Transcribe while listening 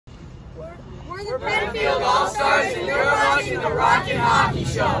We're Penfield All-Stars, and you're watching the Rock N Hockey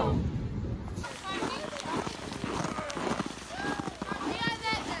Show.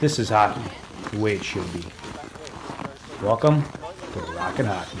 This is hockey, the way it should be. Welcome to the Rock N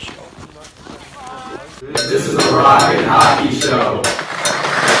Hockey Show. This is the Rock N Hockey Show. This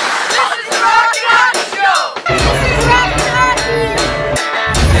is the Rock N Hockey Show. This is Rock N Hockey.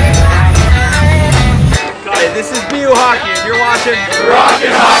 Hi, this is BU Hockey, and you're watching the Rock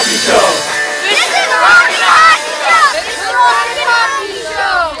N Hockey Show. This is the Rock N Hockey Show. This is the Rock N Hockey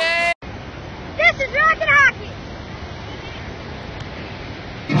Show. This is Rock N Hockey.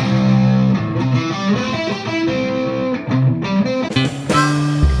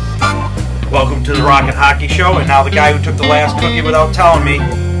 Welcome to the Rock N Hockey Show, and now the guy who took the last cookie without telling me,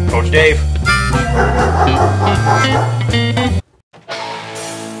 Coach Dave.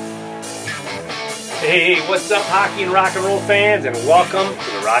 Hey, what's up, hockey and rock and roll fans, and welcome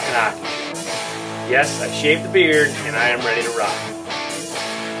to the Rock N Hockey Show. Yes, I shaved the beard, and I am ready to rock.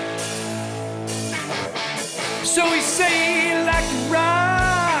 So he say he like to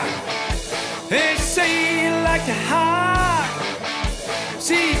rock, and he say he like to hide.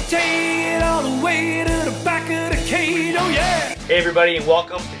 See, take it all the way to the back of the cage, oh yeah! Hey everybody, and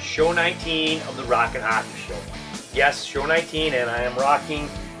welcome to show 19 of the Rock N Hockey Show. Yes, show 19, and I am rocking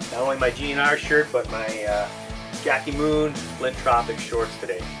not only my GNR shirt, but my Jackie Moon Flint Tropic shorts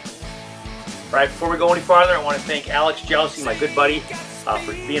today. All right, before we go any farther, I want to thank Alex Jousey, my good buddy,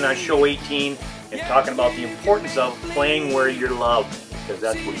 for being on show 18 and talking about the importance of playing where you're loved, because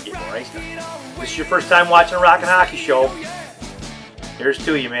that's where you get more ice time. If this is your first time watching the Rock N Hockey Show, here's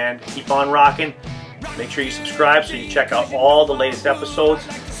to you, man. Keep on rocking. Make sure you subscribe so you check out all the latest episodes.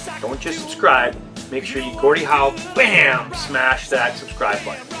 Don't just subscribe. Make sure you Gordie Howe, bam, smash that subscribe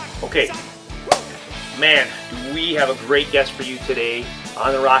button. Okay, man, do we have a great guest for you today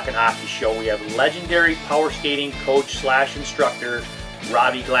on the Rock N Hockey Show. We have legendary power skating coach / instructor,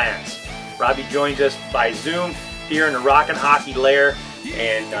 Robby Glantz. Robby joins us by Zoom here in the Rock N Hockey Lair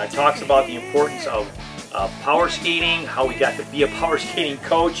and talks about the importance of power skating, how he got to be a power skating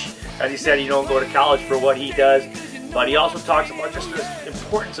coach. As he said, he don't go to college for what he does, but he also talks about just the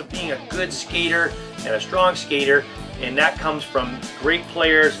importance of being a good skater and a strong skater, and that comes from great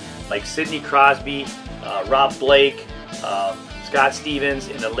players like Sidney Crosby, Rob Blake, Scott Stevens,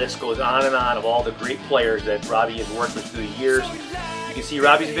 and the list goes on and on of all the great players that Robby has worked with through the years. You can see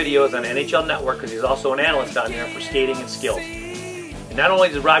Robby's videos on NHL Network because he's also an analyst on there for skating and skills. And not only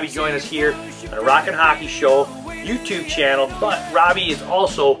does Robby join us here on the Rock N Hockey Show YouTube channel, but Robby is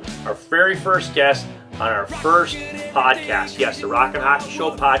also our very first guest on our first podcast. Yes, the Rock N Hockey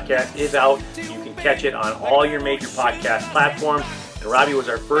Show podcast is out. You can catch it on all your major podcast platforms. And Robby was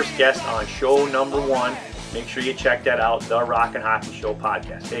our first guest on show number 1. Make sure you check that out, the Rock N Hockey Show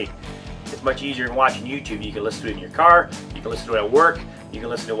podcast. Hey, it's much easier than watching YouTube. You can listen to it in your car, you can listen to it at work, you can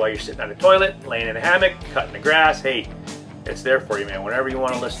listen to it while you're sitting on the toilet, laying in a hammock, cutting the grass. Hey, it's there for you, man. Whenever you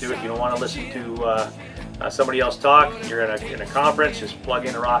want to listen to it. If you don't want to listen to somebody else talk, you're in a conference, just plug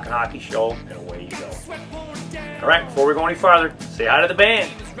in the Rock N Hockey Show, and away you go. All right, before we go any farther, say hi to the band.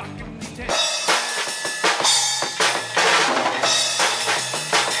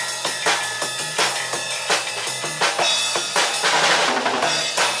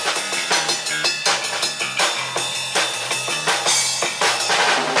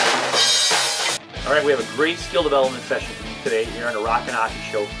 All right, we have a great skill development session for you today here on the Rock N Hockey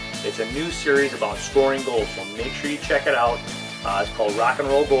Show. It's a new series about scoring goals, so make sure you check it out. It's called Rock and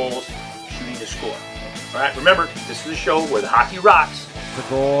Roll Goals, Shooting to Score. All right, remember, this is a show where the hockey rocks. The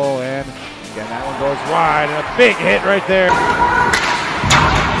goal, and again, that one goes wide, and a big hit right there.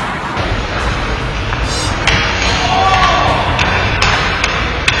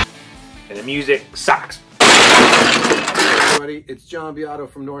 And the music sucks. Hey everybody, it's John Beato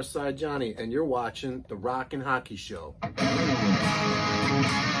from Northside Johnny, and you're watching the Rock N Hockey Show.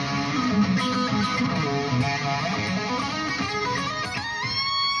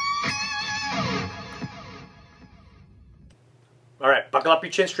 All right, buckle up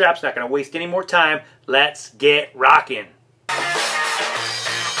your chin straps. Not going to waste any more time. Let's get rocking.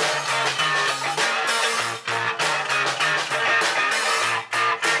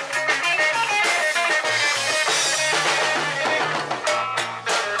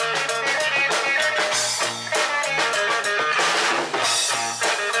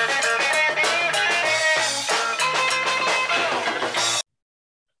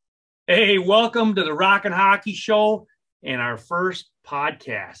 Hey, welcome to the Rock N Hockey Show and our first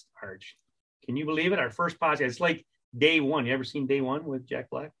podcast, Arch. Can you believe it? Our first podcast. It's like day one. You ever seen Day One with Jack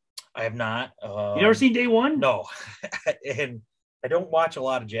Black? I have not. You never seen Day One? No. And I don't watch a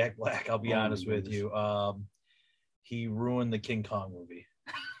lot of Jack Black. I'll be honest with you. He ruined the King Kong movie.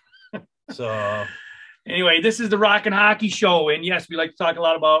 So anyway, this is the Rock N Hockey Show, and yes, we like to talk a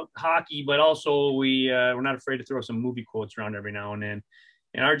lot about hockey, but also we're not afraid to throw some movie quotes around every now and then.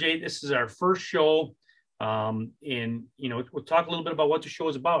 And RJ, this is our first show. And we'll talk a little bit about what the show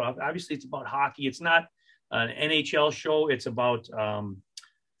is about. Obviously, it's about hockey. It's not an NHL show. It's about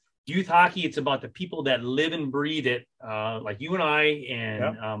youth hockey. It's about the people that live and breathe it, like you and I,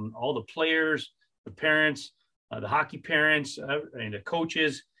 and all the players, the parents, the hockey parents, and the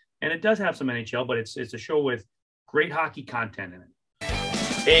coaches. And it does have some NHL, but it's a show with great hockey content in it.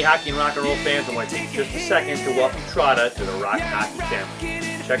 Hey, hockey and rock and roll fans, I want to take just a second to welcome Trotta to the Rock N Hockey family.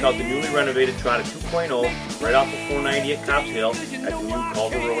 Check out the newly renovated Trotta 2.0 right off of 490 at Cops Hill at the new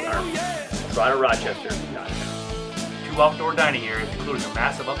Culver Road Army. TrottaRochester.com. 2 outdoor dining areas, including a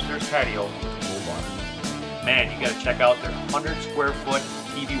massive upstairs patio with a full bar. Man, you got to check out their 100 square foot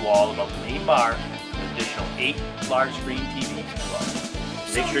TV wall above the main bar and an additional 8 large screen TVs as well.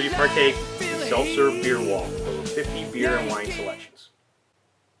 Make sure you partake in the self-serve beer wall with over 50 beer and wine selections.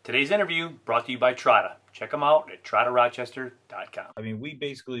 Today's interview brought to you by Trotta. Check them out at TrottaRochester.com. I mean, we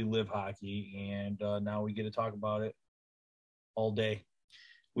basically live hockey, and now we get to talk about it all day.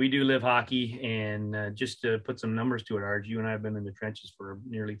 We do live hockey, and just to put some numbers to it, Arj, you and I have been in the trenches for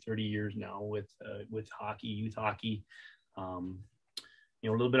nearly 30 years now with hockey, youth hockey. A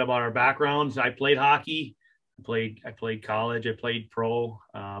little bit about our backgrounds. I played hockey. I played college. I played pro,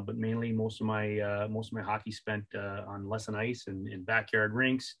 but mainly most of my hockey spent on lesson ice and backyard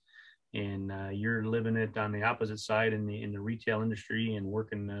rinks. And you're living it on the opposite side in the retail industry and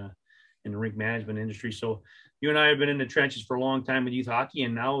working in the rink management industry. So you and I have been in the trenches for a long time with youth hockey,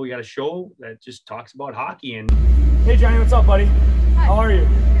 and now we got a show that just talks about hockey. And Hey, Johnny, what's up, buddy? Hi. How are you?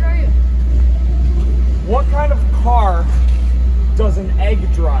 Good, how are you? What kind of car does an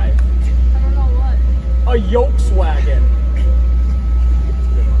egg drive? I don't know what. A Volkswagen.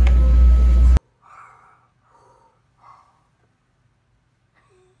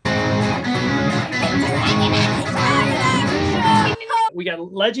 we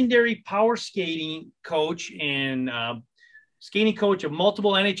got legendary power skating coach and skating coach of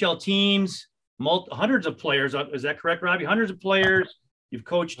multiple NHL teams, hundreds of players. Is that correct, Robbie? Hundreds of players. You've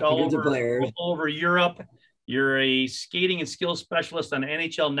coached all over Europe. You're a skating and skills specialist on the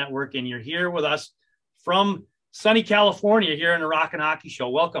NHL Network, and you're here with us from sunny California here in the Rock N Hockey Show.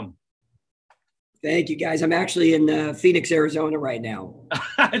 Welcome. Thank you, guys. I'm actually in Phoenix, Arizona right now.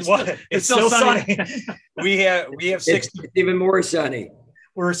 it's still sunny. we have 60. It's even more sunny.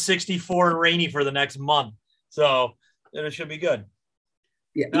 We're 64 and rainy for the next month, so it should be good.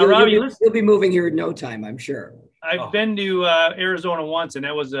 Yeah, now, Robbie, you'll be moving here in no time, I'm sure. I've been to Arizona once, and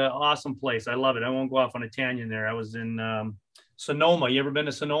that was an awesome place. I love it. I won't go off on a tangent there. I was in Sonoma. You ever been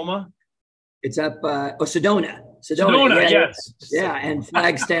to Sonoma? It's up Sedona. Sedona, yes. Yeah, and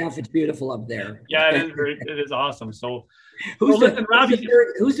Flagstaff. It's beautiful up there. Yeah, it is awesome. So, who's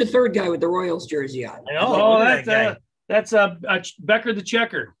the third guy with the Royals jersey on? I know. That's Becker the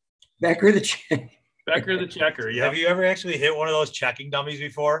Checker. Becker the Checker. Becker the Checker. Yeah. Have you ever actually hit one of those checking dummies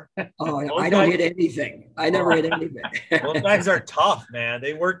before? Oh, I don't hit anything. I never hit anything. Those guys are tough, man.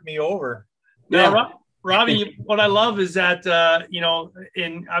 They worked me over. Now, Robbie, what I love is that,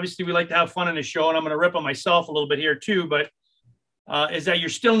 and obviously we like to have fun in the show, and I'm going to rip on myself a little bit here too, but is that you're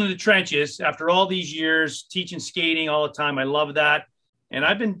still in the trenches after all these years teaching skating all the time. I love that. And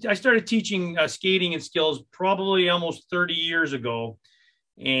I started teaching skating and skills probably almost 30 years ago.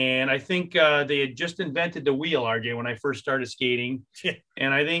 And I think they had just invented the wheel, RJ, when I first started skating.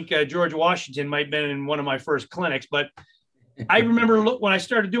 And I think George Washington might have been in one of my first clinics, but I remember when I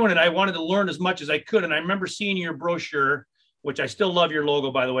started doing it, I wanted to learn as much as I could. And I remember seeing your brochure, which I still love your logo,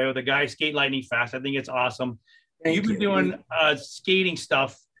 by the way, with the guy skate lightning fast. I think it's awesome. You've been doing skating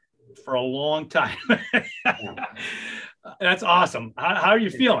stuff for a long time. That's awesome. How are you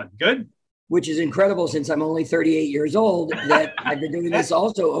feeling? Good? Which is incredible since I'm only 38 years old, that I've been doing this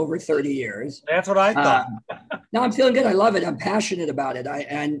also over 30 years. That's what I thought. No, I'm feeling good. I love it. I'm passionate about it.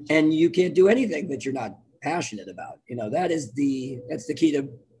 And you can't do anything that you're not passionate about. That's the key to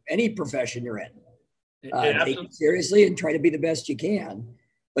any profession you're in. Take it seriously and try to be the best you can.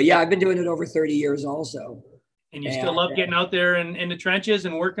 But yeah, I've been doing it over 30 years also. And you still love getting out there in the trenches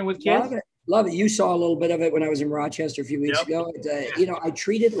and working with kids? Love it. You saw a little bit of it when I was in Rochester a few weeks ago. I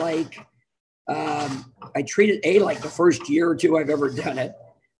treat it like, like the first year or two I've ever done it,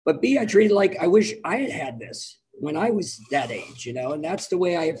 but B, I treat it like I wish I had this when I was that age, and that's the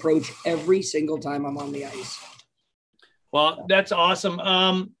way I approach every single time I'm on the ice. Well, that's awesome.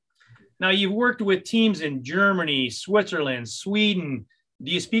 Now, you've worked with teams in Germany, Switzerland, Sweden.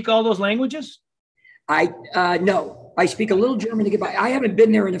 Do you speak all those languages? No, I speak a little German to get by. I haven't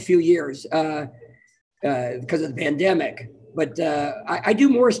been there in a few years because of the pandemic. But I do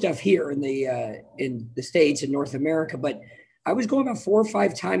more stuff here in the States and North America. But I was going about 4 or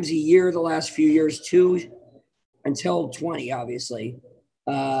 5 times a year the last few years too, until 20, obviously,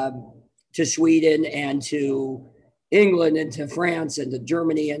 to Sweden and to England and to France and to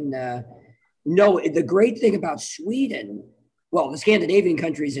Germany. And no, the great thing about Sweden, well, the Scandinavian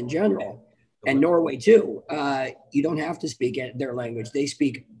countries in general, and Norway too, you don't have to speak their language. They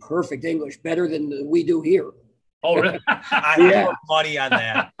speak perfect English, better than we do here. Oh, really? I would put money on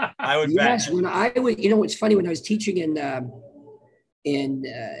that. I would bet. Yes, when I was, it's funny, when I was teaching in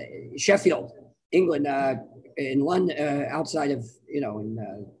Sheffield, England, in London, outside of,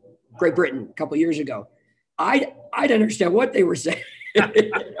 in Great Britain a couple of years ago, I'd understand what they were saying.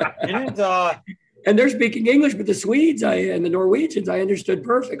 And they're speaking English, but the Swedes and the Norwegians, I understood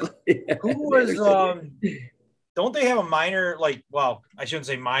perfectly. Who was, don't they have a minor, well, I shouldn't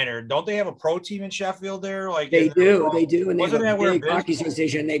say minor. Don't they have a pro team in Sheffield there? They do. And they have a big hockey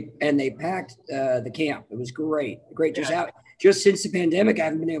association, and they packed the camp. It was great. Just since the pandemic, I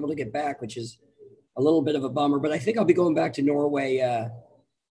haven't been able to get back, which is a little bit of a bummer. But I think I'll be going back to Norway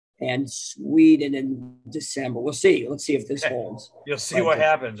and Sweden in December. We'll see. Let's see if this holds. You'll see what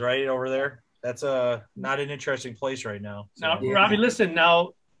happens, right, over there. That's not an interesting place right now. So. Now, Robby, listen,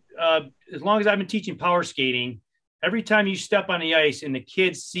 as long as I've been teaching power skating, every time you step on the ice and the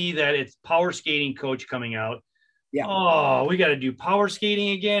kids see that it's power skating coach coming out, oh, we got to do power skating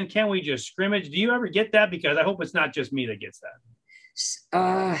again. Can't we just scrimmage? Do you ever get that? Because I hope it's not just me that gets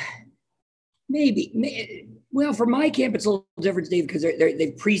that. Maybe. Well, for my camp, it's a little different, Dave, because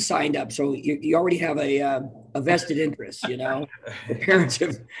they've pre-signed up. So you already have a vested interest, The parents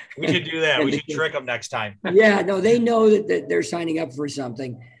have. We should do that. We should trick them next time. Yeah, no, they know that they're signing up for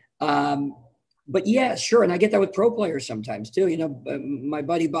something. But yeah, sure. And I get that with pro players sometimes too. My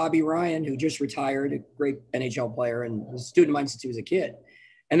buddy Bobby Ryan, who just retired, a great NHL player and was a student of mine since he was a kid.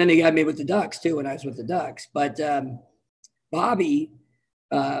 And then he got me with the Ducks too when I was with the Ducks. But Bobby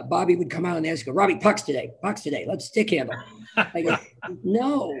would come out and ask, "Robby, pucks today, let's stick handle." I go,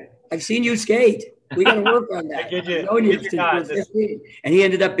 "No, I've seen you skate. We got to work on that." And he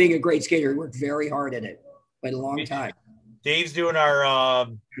ended up being a great skater. He worked very hard at it, played a long time. Dave's doing our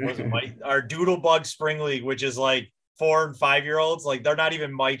Doodlebug Spring League, which is like 4 and 5-year-olds. Like, they're not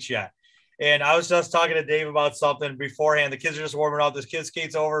even mites yet. And I was just talking to Dave about something beforehand. The kids are just warming up. This kid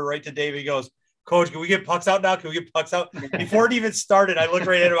skates over right to Dave. He goes, "Coach, can we get pucks out now? Can we get pucks out?" Before it even started, I looked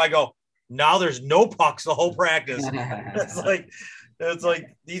right at him. I go, "Now there's no pucks the whole practice." It's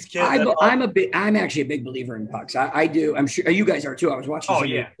like these kids. I'm actually a big believer in pucks. I do. I'm sure you guys are too. I was watching some of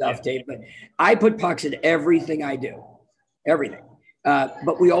your stuff, Dave, but I put pucks in everything I do. Everything.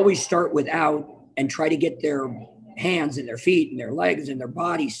 But we always start without and try to get their hands and their feet and their legs and their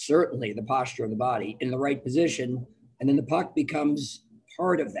body, certainly the posture of the body, in the right position. And then the puck becomes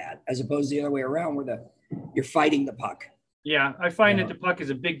part of that, as opposed to the other way around where you're fighting the puck. Yeah, I find that the puck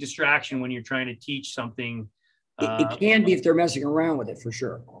is a big distraction when you're trying to teach something. It can be if they're messing around with it, for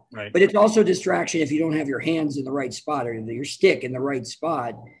sure. Right. But it's also distraction if you don't have your hands in the right spot or your stick in the right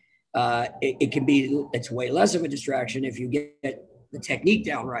spot. It's way less of a distraction if you get the technique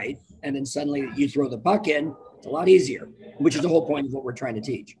down right, and then suddenly you throw the puck in. It's a lot easier, which is the whole point of what we're trying to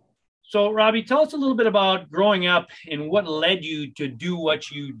teach. So, Robby, tell us a little bit about growing up and what led you to do what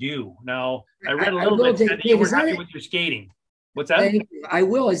you do. Now, I read a little bit that you were happy with your skating. What's that? I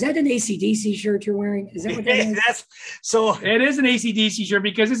will. Is that an AC/DC shirt you're wearing? Is that what that is? It is an AC/DC shirt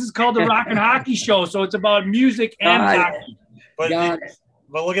because this is called the Rock N Hockey Show. So it's about music and hockey.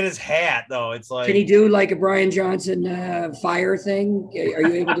 But look at his hat, though. It's like, can he do like a Brian Johnson fire thing? Are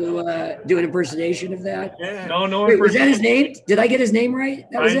you able to do an impersonation of that? Yeah. No. Wait, was that his name? Did I get his name right?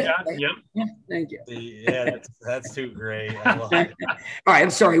 That was it. Yep. Yeah, thank you. Yeah, that's too great. I love it. All right,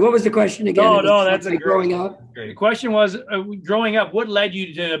 I'm sorry. What was the question again? No, that's growing up. The question was, growing up, what led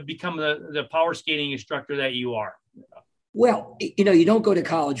you to become the power skating instructor that you are? Well, you don't go to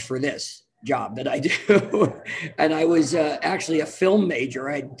college for this job that I do. And I was actually a film major.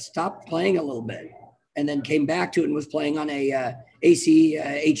 I stopped playing a little bit and then came back to it and was playing on a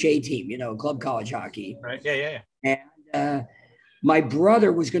ACHA team, club college hockey. Right. Yeah. And my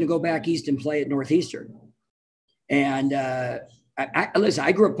brother was going to go back east and play at Northeastern. And listen,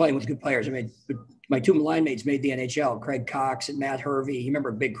 I grew up playing with good players. I mean, my two line mates made the NHL, Craig Cox and Matt Hervey. You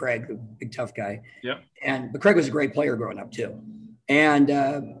remember Big Craig, the big tough guy. Yep. But Craig was a great player growing up too. And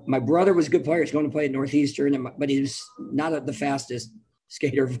my brother was a good player. He's going to play at Northeastern, but he was not the fastest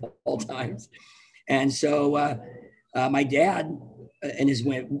skater of all times. And so my dad, in his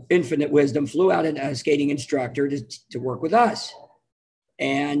infinite wisdom, flew out a skating instructor to work with us.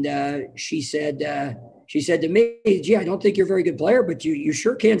 And she said to me, gee, I don't think you're a very good player, but you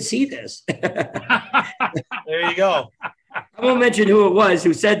sure can see this. There you go. I won't mention who it was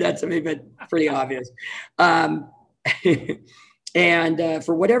who said that to me, but pretty obvious. And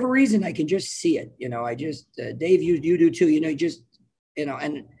for whatever reason, I can just see it. You know, I just, Dave, you do too, you know, just, you know,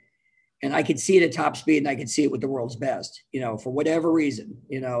 and I could see it at top speed, and I could see it with the world's best, you know, for whatever reason,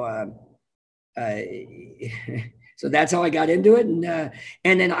 you know. So that's how I got into it.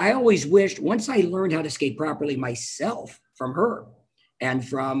 And then I always wished, once I learned how to skate properly myself from her and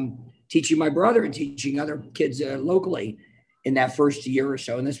from teaching my brother and teaching other kids locally in that first year or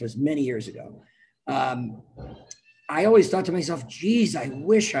so, and this was many years ago, I always thought to myself, geez, I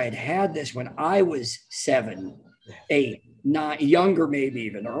wish I had this when I was 7, 8, 9, younger maybe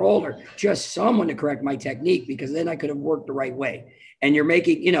even, or older, just someone to correct my technique, because then I could have worked the right way. And you're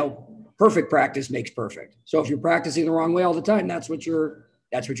making, you know, perfect practice makes perfect. So if you're practicing the wrong way all the time, that's what you're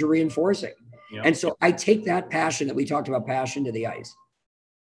reinforcing. Yep. And so I take that passion that we talked about, passion, to the ice.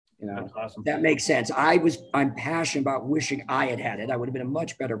 You know, that's awesome. That makes sense. I'm passionate about wishing I had it. I would have been a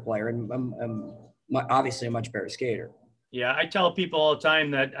much better player, and obviously a much better skater. Yeah, I tell people all the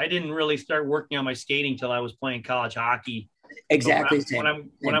time that I didn't really start working on my skating till I was playing college hocky. Exactly. So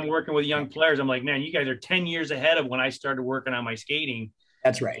when I'm working with young players, I'm like, man, you guys are 10 years ahead of when I started working on my skating.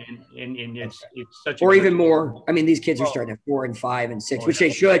 That's right. And it's such or even more. I mean, these kids are starting at 4 and 5 and 6, which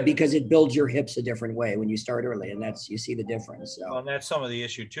they should, because it builds your hips a different way when you start early, and you see the difference. So. Well, and that's some of the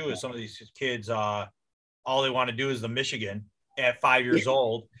issue too, is some of these kids, all they want to do is the Michigan at 5 years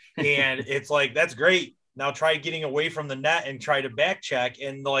old. And it's like, that's great. Now try getting away from the net and try to back check,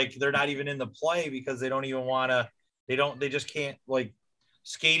 and like, they're not even in the play because they don't even want to, they just can't, like,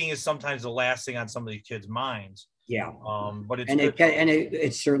 skating is sometimes the last thing on some of these kids' minds. Yeah. But it's,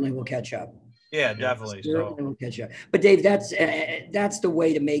 it certainly will catch up. Yeah, definitely. It certainly will catch up. But Dave, that's the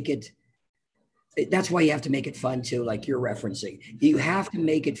way to make it. That's why you have to make it fun too, like you're referencing. You have to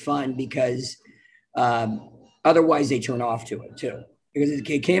make it fun, because otherwise they turn off to it too. Because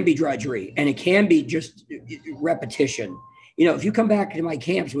it can be drudgery, and it can be just repetition. You know, if you come back to my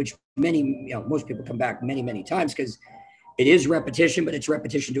camps, which most people come back many, many times, because it is repetition, but it's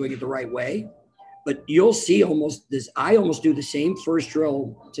repetition doing it the right way. But you'll see almost this. I almost do the same first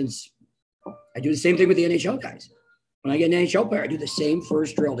drill, since I do the same thing with the NHL guys. When I get an NHL player, I do the same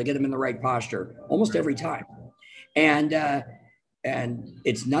first drill to get them in the right posture almost every time. And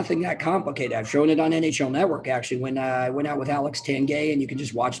it's nothing that complicated. I've shown it on NHL Network, actually, when I went out with Alex Tanguay, and you can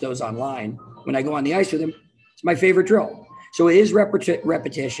just watch those online. When I go on the ice with him, it's my favorite drill. So it is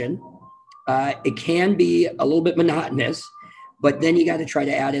repetition. It can be a little bit monotonous, but then you got to try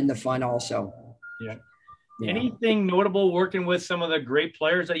to add in the fun also. Yeah. Anything notable working with some of the great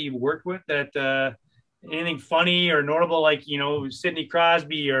players that you've worked with, that anything funny or notable, like, you know, Sidney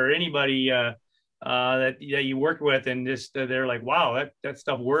Crosby or anybody that you worked with, and just they're like, wow, that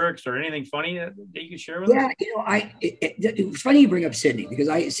stuff works, or anything funny that you can share with us? Yeah, you know, it's funny you bring up Sidney,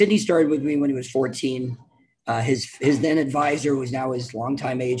 because Sidney started with me when he was 14. His then advisor, who is now his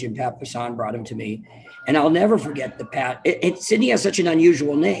longtime agent, Pat Passan, brought him to me, and I'll never forget the Pat. Sidney has such an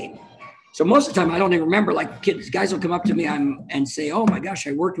unusual name. So most of the time I don't even remember, like, guys will come up to me and say, oh my gosh,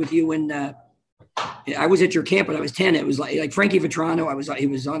 I worked with you when I was at your camp when I was 10. It was like Frankie Vetrano. He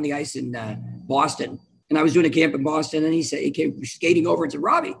was on the ice in Boston, and I was doing a camp in Boston, and he came skating over and said,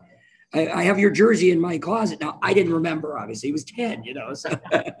 Robby, I have your jersey in my closet. Now, I didn't remember, obviously. He was 10, you know. So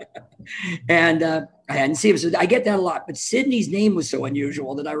and I hadn't seen him. So I get that a lot. But Sidney's name was so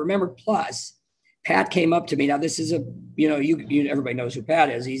unusual that I remember. Plus, Pat came up to me. Now, this is everybody knows who Pat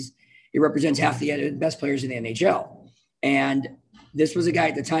is. He represents half the best players in the NHL. And this was a guy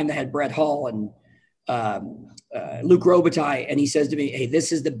at the time that had Brett Hull and Luc Robitaille. And he says to me, hey,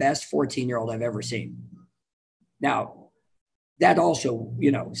 this is the best 14-year-old I've ever seen. Now, that also,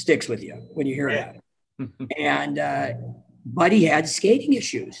 you know, sticks with you when you hear that. And, but he had skating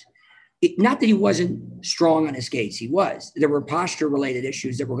issues. Not that he wasn't strong on his skates. He was. There were posture-related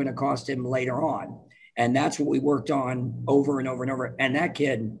issues that were going to cost him later on. And that's what we worked on over and over and over. And that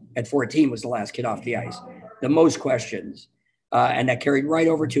kid at 14 was the last kid off the ice. The most questions. And that carried right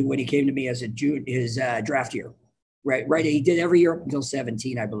over to when he came to me as his draft year. Right. He did every year up until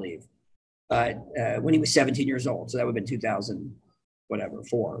 17, I believe. When he was 17 years old. So that would have been 2000, whatever,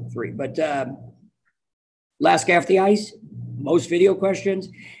 4 or 3. But last guy off the ice, most video questions.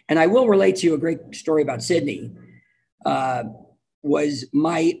 And I will relate to you a great story about Sidney. Was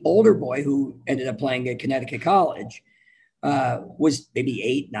my older boy, who ended up playing at Connecticut College, was maybe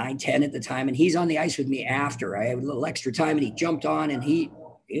 8, 9, 10 at the time. And he's on the ice with me after. I had a little extra time and he jumped on and he,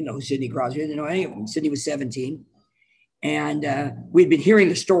 Sidney Crosby, didn't know any of them. Sidney was 17. And we'd been hearing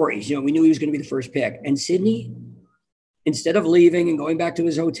the stories. We knew he was going to be the first pick. And Sidney, instead of leaving and going back to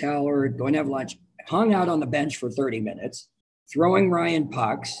his hotel or going to have lunch, hung out on the bench for 30 minutes, throwing Ryan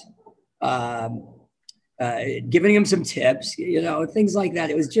pucks, giving him some tips, things like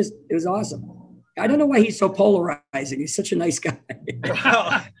that. It was awesome. I don't know why he's so polarizing. He's such a nice guy.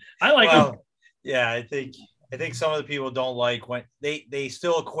 I like him. Yeah, I think some of the people don't like when they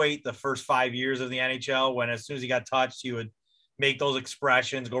still equate the first 5 years of the NHL when as soon as he got touched, he would make those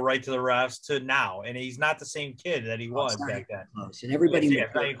expressions, go right to the refs to now. And he's not the same kid that he was back then. Close. And everybody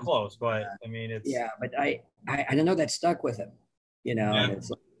it's not even close, but I mean, it's but I don't know, that stuck with him, Yeah. It's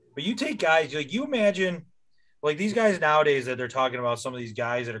like, but you take guys like you imagine like these guys nowadays that they're talking about, some of these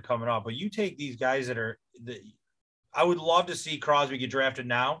guys that are coming up, but you take these guys I would love to see Crosby get drafted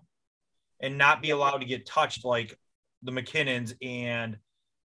now and not be allowed to get touched like the McKinnons and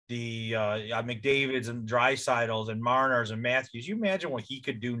the McDavids and Dreisaitl's and Marners and Matthews. You imagine what he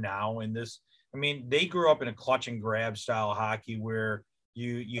could do now in this. I mean, they grew up in a clutch and grab style hockey where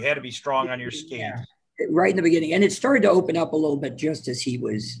you had to be strong on your skates. Yeah, right in the beginning. And it started to open up a little bit just as he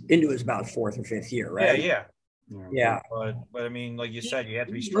was into his about 4th or 5th year, right? Yeah. But I mean, like you said, you have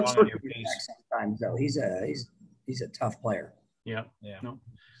to be strong on your feet. Sometimes though, he's a tough player. Yeah. No.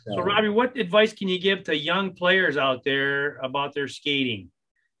 So Robbie, what advice can you give to young players out there about their skating?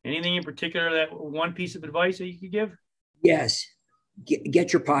 Anything in particular, that one piece of advice that you could give? Yes.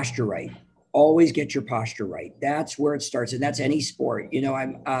 Get your posture right. Always get your posture right. That's where it starts. And that's any sport.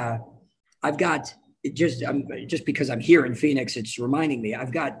 I've got just because I'm here in Phoenix, it's reminding me,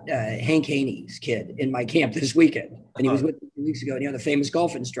 I've got Hank Haney's kid in my camp this weekend. And he was with me 2 weeks ago. And the famous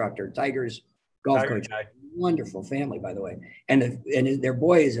golf instructor, Tiger's golf coach. Guy. Wonderful family, by the way. And their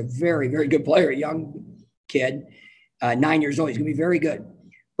boy is a very, very good player, a young kid, 9 years old. He's going to be very good.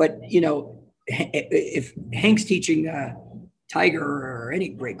 But, if Hank's teaching Tiger or any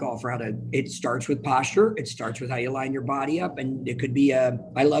great golfer it starts with posture. It starts with how you line your body up. And it could be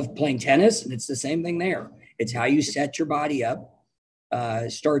I love playing tennis, and it's the same thing there. It's how you set your body up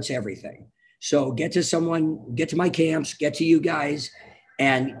starts everything. So get to my camps, get to you guys,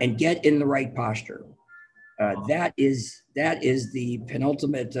 and get in the right posture. That is the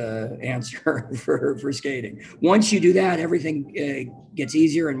penultimate answer for skating. Once you do that, everything gets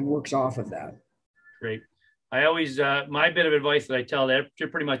easier and works off of that. Great. I always, my bit of advice that I tell to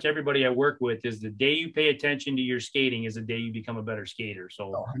pretty much everybody I work with is the day you pay attention to your skating is the day you become a better skater.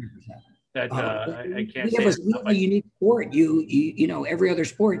 So 100%. I can't say we have a unique sport. You every other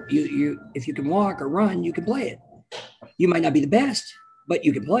sport, you if you can walk or run, you can play it. You might not be the best, but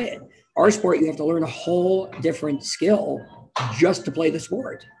you can play it. Our sport, you have to learn a whole different skill just to play the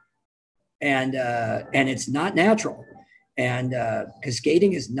sport. And it's not natural. And because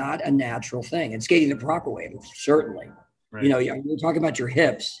skating is not a natural thing, and skating the proper way, certainly. Right. You're talking about your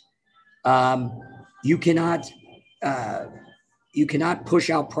hips. You cannot push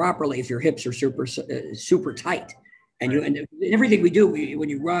out properly if your hips are super tight. And and everything we do, when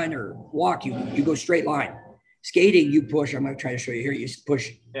you run or walk, you go straight line. Skating, you push. I'm going to try to show you here. You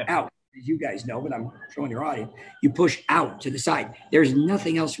push out, as you guys know, but I'm showing your audience. You push out to the side. There's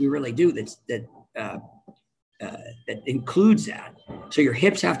nothing else we really do that includes that. So your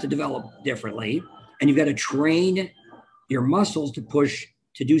hips have to develop differently, and you've got to train your muscles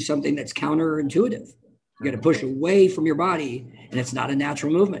to do something that's counterintuitive. You got to push away from your body, and it's not a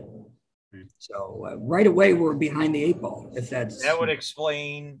natural movement. So right away, we're behind the 8 ball. That would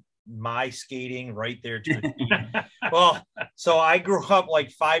explain my skating right there to the team. Well, so I grew up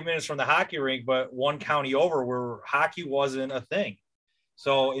like 5 minutes from the hockey rink, but one county over where hockey wasn't a thing.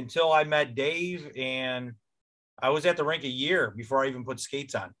 So until I met Dave, and I was at the rink a year before I even put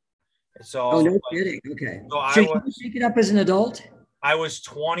skates on. So no kidding. Okay. So you pick it up as an adult? I was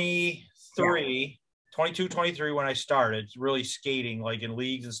 22, 23 when I started really skating, like in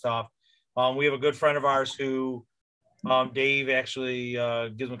leagues and stuff. We have a good friend of ours who Dave actually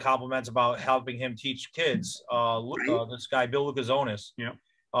gives him compliments about helping him teach kids. This guy, Bill Lucazonis. Yeah.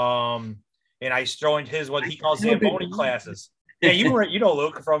 And I joined his what he calls Zamboni classes. Yeah, you know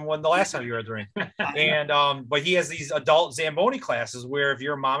Luke from when the last time you were at the rink. And but he has these adult Zamboni classes where if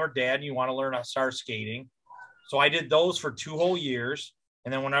you're a mom or dad and you want to learn how to start skating. So I did those for 2 whole years.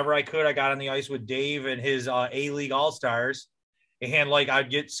 And then whenever I could, I got on the ice with Dave and his A-League All-Stars. And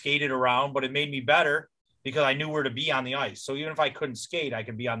I'd get skated around, but it made me better because I knew where to be on the ice. So even if I couldn't skate, I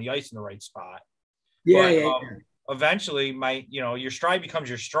could be on the ice in the right spot. Eventually your stride becomes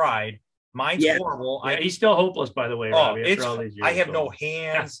your stride. Mine's horrible. Yeah, he's still hopeless, by the way, Robbie, after all these years. I have no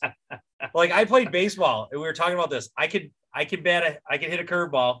hands. Like, I played baseball, and we were talking about this. I could hit a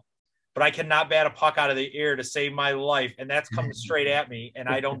curveball, but I cannot bat a puck out of the air to save my life, and that's coming straight at me, and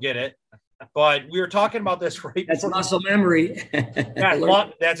I don't get it. But we were talking about this right That's before. muscle memory.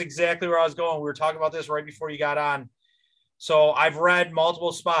 That's exactly where I was going. We were talking about this right before you got on. So I've read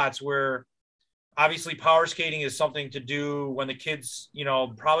multiple spots where obviously power skating is something to do when the kids, you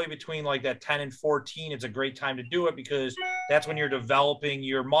know, probably between like that 10 and 14, it's a great time to do it because that's when you're developing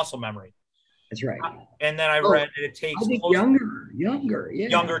your muscle memory. That's right. And then I read that it takes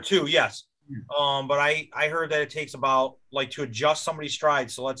younger too. Yes. But I heard that it takes about, like, to adjust somebody's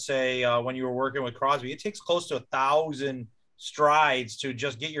strides. So let's say when you were working with Crosby, it takes close to 1,000 strides to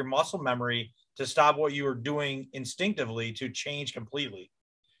just get your muscle memory to stop what you were doing instinctively to change completely.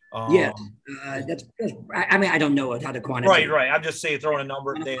 That's. I mean, I don't know how to quantify. Right. I'm just saying, throwing a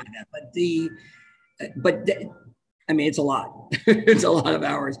number. I mean, it's a lot. It's a lot of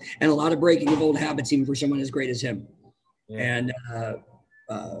hours and a lot of breaking of old habits, even for someone as great as him. Yeah.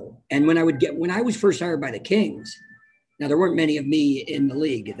 And when I was first hired by the Kings, now there weren't many of me in the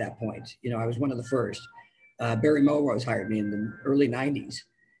league at that point. You know, I was one of the first. Barry Melrose hired me in the early 90s,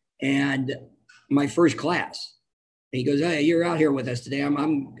 and my first class. And he goes, "Hey, you're out here with us today.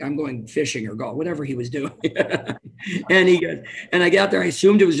 I'm going fishing or golf, whatever he was doing." And he goes, and I got there. I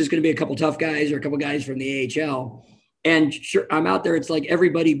assumed it was just going to be a couple tough guys or a couple guys from the AHL. And sure, I'm out there. It's like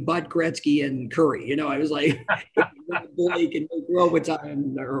everybody but Gretzky and Curry. You know, I was like Blake and Nick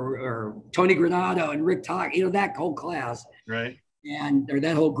Robitaille or Tony Granato and Rick Tock. You know, that whole class, right? Or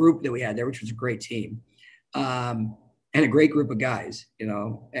that whole group that we had there, which was a great team, and a great group of guys. You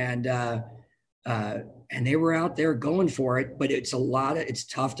know, and they were out there going for it, but it's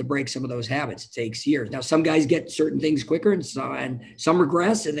tough to break some of those habits. It takes years. Now, some guys get certain things quicker and some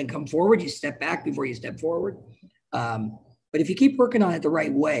regress and then come forward. You step back before you step forward. But if you keep working on it the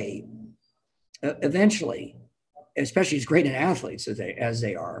right way, eventually, especially as great an athletes as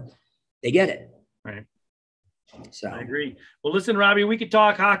they are, they get it. Right. So I agree. Well, listen, Robbie, we could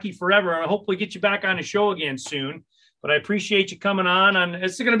talk hockey forever. I'll hopefully get you back on the show again soon. But I appreciate you coming on.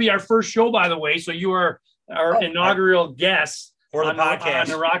 It's going to be our first show, by the way. So you are our inaugural guest for the podcast, on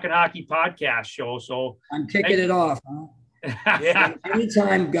the Rock N Hockey podcast show. So I'm kicking it off. Huh? Yeah.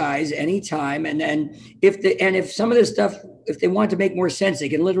 Anytime, guys. Anytime. And then if some of this stuff, if they want to make more sense, they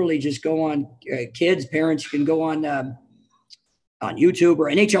can literally just go on. Parents can go on YouTube or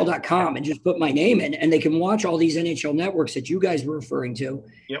NHL.com and just put my name in, and they can watch all these NHL networks that you guys were referring to,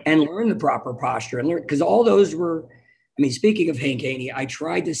 and learn the proper posture and learn, because all those were. I mean, speaking of Hank Haney, I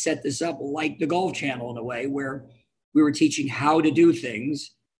tried to set this up like the Golf Channel in a way where we were teaching how to do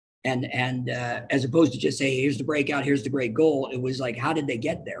things, and as opposed to just say, here's the breakout, here's the great goal. It was like, how did they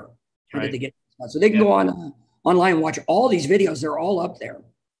get there? How did they get there? So they can go on online and watch all these videos. They're all up there,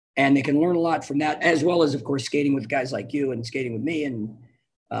 and they can learn a lot from that, as well as, of course, skating with guys like you and skating with me and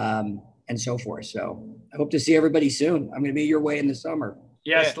so forth. So I hope to see everybody soon. I'm going to be your way in the summer.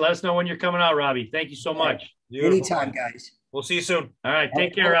 Yes, let us know when you're coming out, Robbie. Thank you so much. Beautiful. Anytime, guys. We'll see you soon. All right.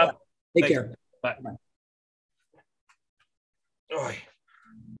 Take care, Rob. Take care. Bye. Bye.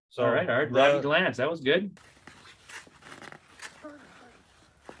 So, all right. Robby Glantz. That was good.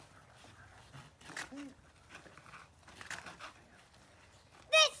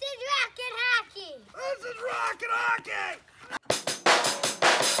 This is Rock N Hockey. This is Rock N Hockey.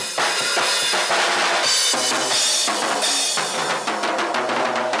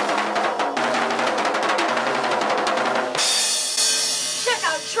 Check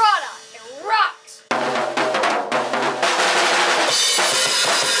out Trotta. It rocks.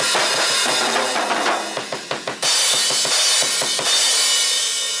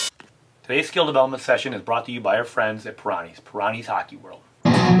 Today's skill development session is brought to you by our friends at Pirani's Hockey World.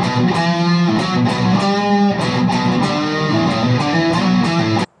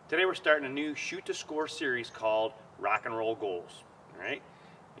 Today we're starting a new shoot to score series called Rock and Roll Goals. All right?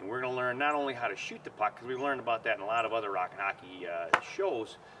 And we're going to learn not only how to shoot the puck, because we've learned about that in a lot of other Rock and Hockey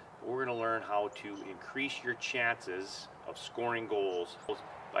shows, but we're going to learn how to increase your chances of scoring goals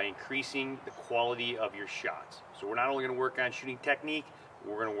by increasing the quality of your shots. So we're not only going to work on shooting technique,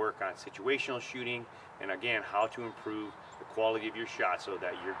 we're going to work on situational shooting, and again, how to improve the quality of your shot so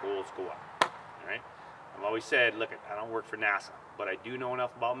that your goals go up. All right? I've always said, look, I don't work for NASA, but I do know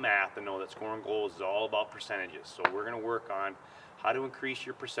enough about math to know that scoring goals is all about percentages. So we're going to work on how to increase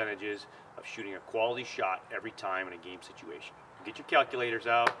your percentages of shooting a quality shot every time in a game situation. Get your calculators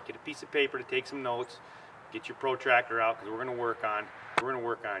out, get a piece of paper to take some notes, get your protractor out, because we're going to work on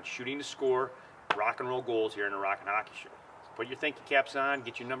shooting to score rock and roll goals here in the Rock and Hockey Show. put your thinking caps on,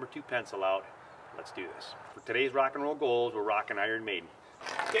 get your number 2 pencil out. Let's do this. For today's rock and roll goals, we're rocking Iron Maiden.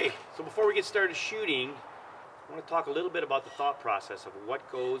 Okay, so before we get started shooting, I want to talk a little bit about the thought process of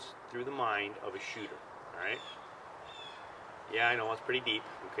what goes through the mind of a shooter, all right? Yeah, I know it's pretty deep,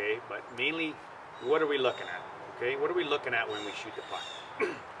 okay, but mainly, what are we looking at, okay? What are we looking at when we shoot the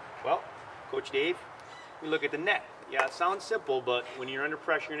puck? Well, Coach Dave, we look at the net. Yeah, it sounds simple, but when you're under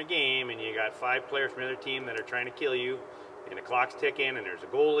pressure in a game and you got 5 players from the other team that are trying to kill you, and the clock's ticking, and there's a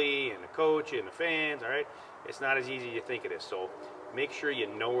goalie, and the coach, and the fans, all right? It's not as easy as you think it is. So make sure you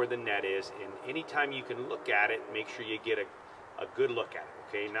know where the net is, and anytime you can look at it, make sure you get a good look at it,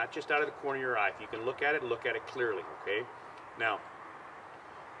 okay? Not just out of the corner of your eye. If you can look at it clearly, okay? Now,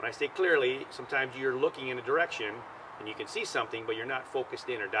 when I say clearly, sometimes you're looking in a direction, and you can see something, but you're not focused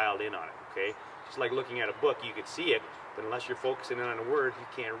in or dialed in on it, okay? Just like looking at a book, you can see it, but unless you're focusing in on a word,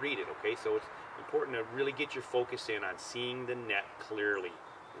 you can't read it, okay? So it's important to really get your focus in on seeing the net clearly,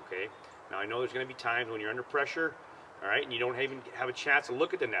 okay? Now, I know there's going to be times when you're under pressure, all right, and you don't even have a chance to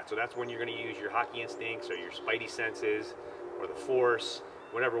look at the net, so that's when you're going to use your hockey instincts or your spidey senses or the force,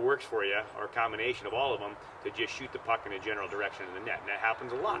 whatever works for you, or a combination of all of them, to just shoot the puck in a general direction in the net. And that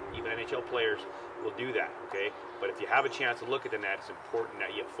happens a lot. Even NHL players will do that, okay? But if you have a chance to look at the net, it's important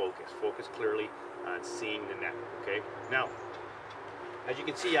that you focus. Focus clearly on seeing the net, okay? Now, as you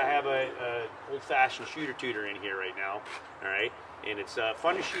can see, I have a old-fashioned shooter tutor in here right now, all right? And it's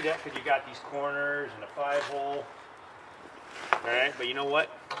fun to shoot at because you got these corners and a 5-hole, all right? But you know what?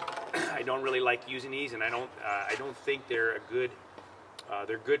 I don't really like using these, and I don't think they're a good.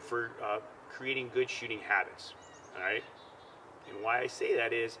 They're good for creating good shooting habits, all right? And why I say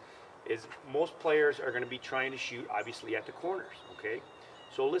that is most players are going to be trying to shoot, obviously, at the corners, okay?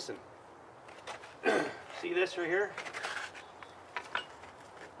 So listen, see this right here?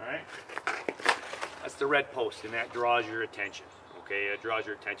 All right? That's the red post, and that draws your attention, okay? It draws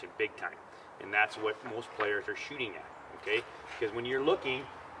your attention big time, and that's what most players are shooting at, okay? Because when you're looking,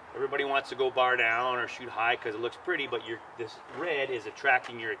 everybody wants to go bar down or shoot high because it looks pretty, but this red is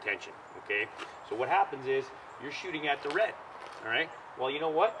attracting your attention, okay? So what happens is you're shooting at the red, all right? Well, you know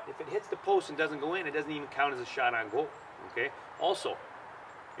what? If it hits the post and doesn't go in, it doesn't even count as a shot on goal, okay? Also,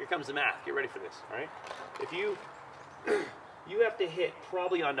 here comes the math. Get ready for this, all right? If you have to hit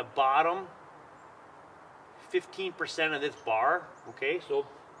probably on the bottom 15% of this bar, okay? So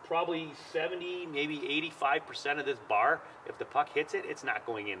probably 70, maybe 85% of this bar, if the puck hits it, it's not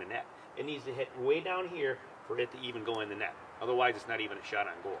going in the net. It needs to hit way down here for it to even go in the net. Otherwise, it's not even a shot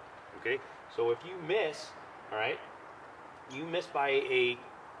on goal, okay? So if you miss, all right, you miss by a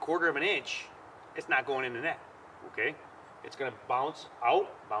 1/4 of an inch, it's not going in the net, okay? It's going to bounce out,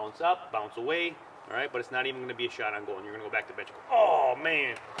 bounce up, bounce away, all right? But it's not even going to be a shot on goal, and you're going to go back to the bench and go, oh,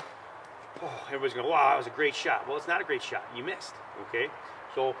 man. Oh, everybody's going, wow, that was a great shot. Well, it's not a great shot. You missed, okay?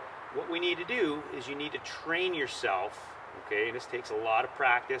 So what we need to do is you need to train yourself, okay, and this takes a lot of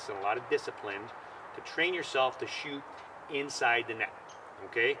practice and a lot of discipline to train yourself to shoot inside the net,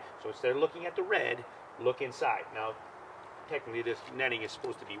 okay? So instead of looking at the red, look inside. Now, technically this netting is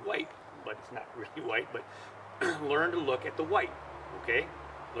supposed to be white, but it's not really white, but learn to look at the white, okay?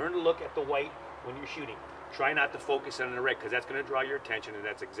 Learn to look at the white when you're shooting. Try not to focus on the red because that's going to draw your attention, and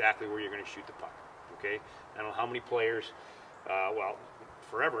that's exactly where you're going to shoot the puck, okay? I don't know how many players, well,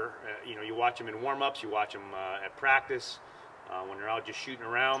 forever, you know, you watch them in warm-ups, you watch them at practice, when they're out just shooting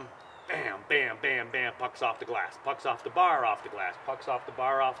around, bam, bam, bam, bam, pucks off the glass, pucks off the bar, off the glass, pucks off the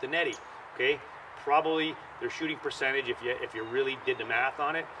bar, off the netty, okay? Probably their shooting percentage, if you really did the math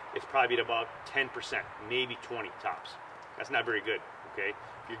on it, it's probably at about 10%, maybe 20 tops. That's not very good, okay?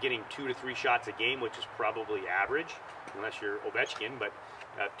 If you're getting 2 to 3 shots a game, which is probably average, unless you're Ovechkin, but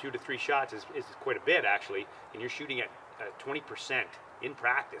 2 to 3 shots is quite a bit, actually, and you're shooting at 20% in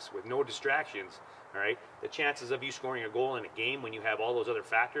practice with no distractions, all right, the chances of you scoring a goal in a game when you have all those other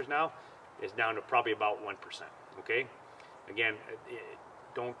factors now is down to probably about 1%, okay? Again,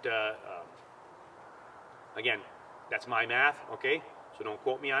 again, that's my math, okay? So don't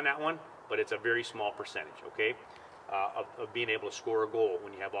quote me on that one, but it's a very small percentage, okay, of being able to score a goal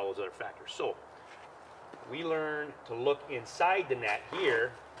when you have all those other factors. So we learn to look inside the net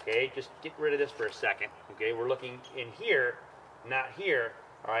here, okay? Just get rid of this for a second, okay? We're looking in here, not here,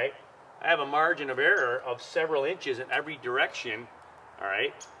 all right? I have a margin of error of several inches in every direction, all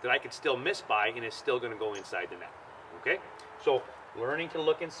right, that I could still miss by, and it's still going to go inside the net, okay? So learning to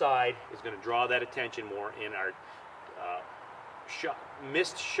look inside is going to draw that attention more, in our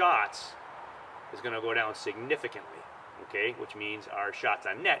missed shots is going to go down significantly, okay, which means our shots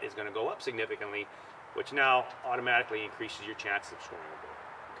on net is going to go up significantly, which now automatically increases your chances of scoring a goal,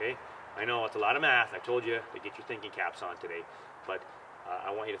 okay? I know it's a lot of math. I told you to get your thinking caps on today, but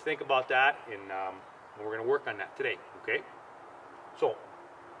I want you to think about that, and we're going to work on that today, okay? So,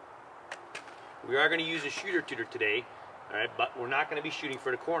 we are going to use a shooter tutor today, all right, but we're not going to be shooting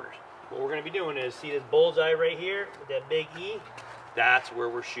for the corners. What we're going to be doing is, see this bullseye right here, with that big E? That's where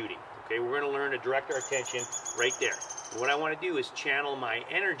we're shooting, okay? We're going to learn to direct our attention right there. And what I want to do is channel my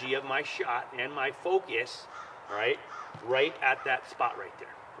energy of my shot and my focus, all right at that spot right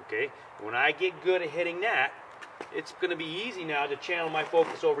there, okay? And when I get good at hitting that, it's going to be easy now to channel my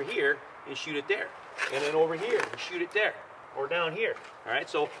focus over here and shoot it there, and then over here and shoot it there, or down here. All right,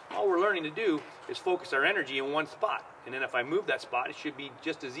 so all we're learning to do is focus our energy in one spot, and then if I move that spot, it should be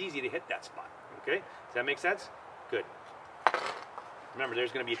just as easy to hit that spot. Okay, does that make sense? Good. Remember,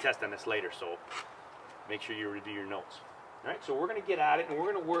 there's going to be a test on this later, so make sure you review your notes. All right, so we're going to get at it, and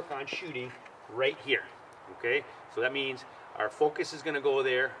we're going to work on shooting right here. Okay, so that means our focus is going to go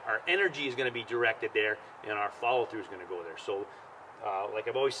there, our energy is going to be directed there, and our follow-through is going to go there. So, like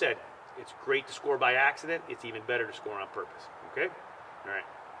I've always said, it's great to score by accident. It's even better to score on purpose. Okay? All right,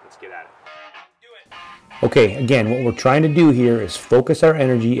 let's get at it. Do it. Okay, again, what we're trying to do here is focus our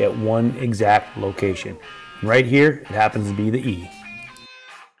energy at one exact location. And right here, it happens to be the E.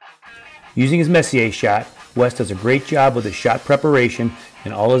 Using his Messier shot, Wes does a great job with his shot preparation,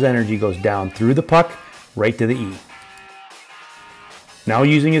 and all his energy goes down through the puck right to the E. Now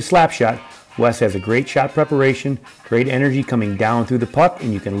using his slap shot, Wes has a great shot preparation, great energy coming down through the puck,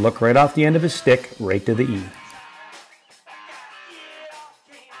 and you can look right off the end of his stick right to the E.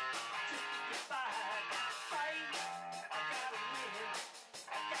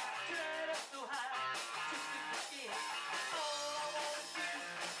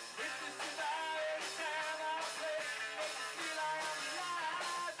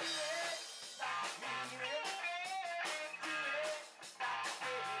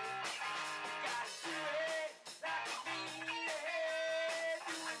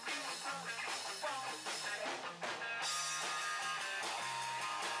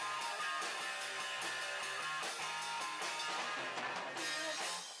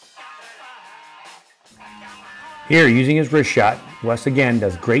 Here, using his wrist shot, Wes again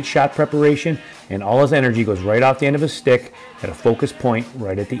does great shot preparation, and all his energy goes right off the end of his stick at a focus point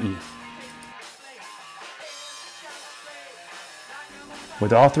right at the E.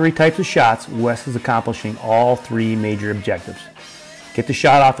 With all three types of shots, Wes is accomplishing all three major objectives. Get the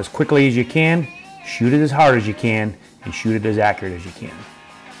shot off as quickly as you can, shoot it as hard as you can, and shoot it as accurate as you can.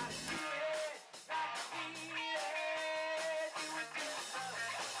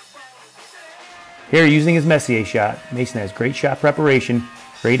 Here, using his Messier shot, Mason has great shot preparation,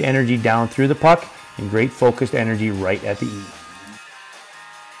 great energy down through the puck, and great focused energy right at the E.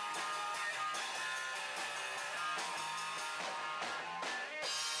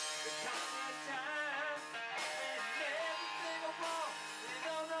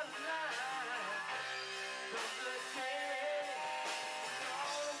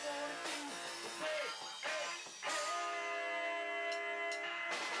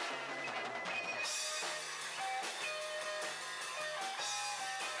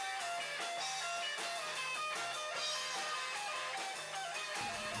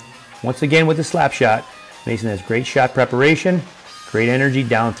 Once again with the slap shot, Mason has great shot preparation, great energy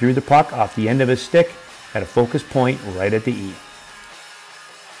down through the puck off the end of his stick at a focus point right at the E.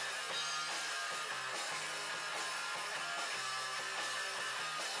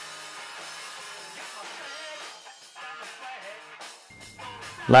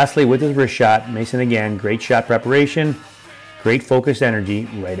 Lastly, with his wrist shot, Mason again, great shot preparation, great focused energy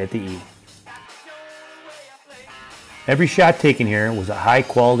right at the E. Every shot taken here was a high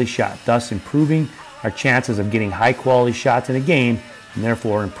quality shot, thus improving our chances of getting high quality shots in a game, and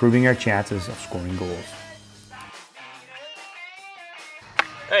therefore improving our chances of scoring goals.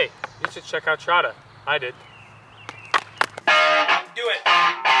 Hey, you should check out Trotta. I did. Do it.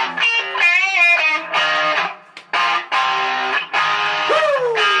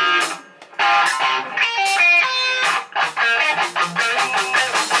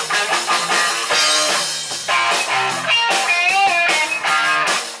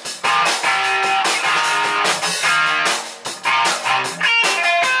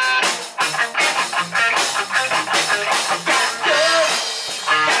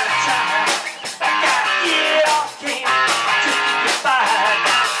 Yeah!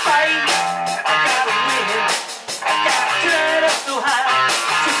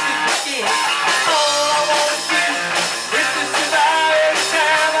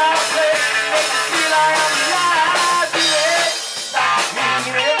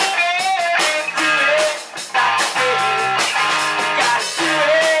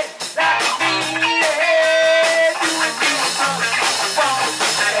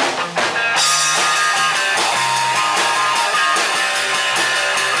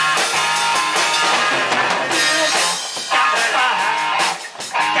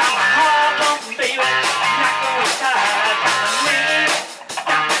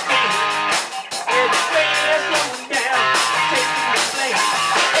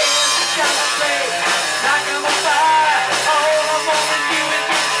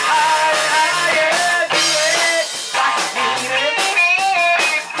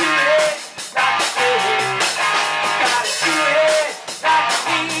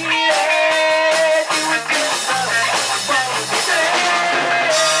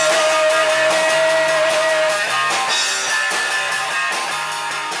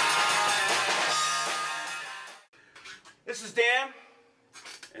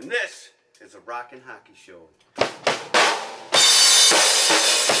 And this is a Rock N Hockey Show.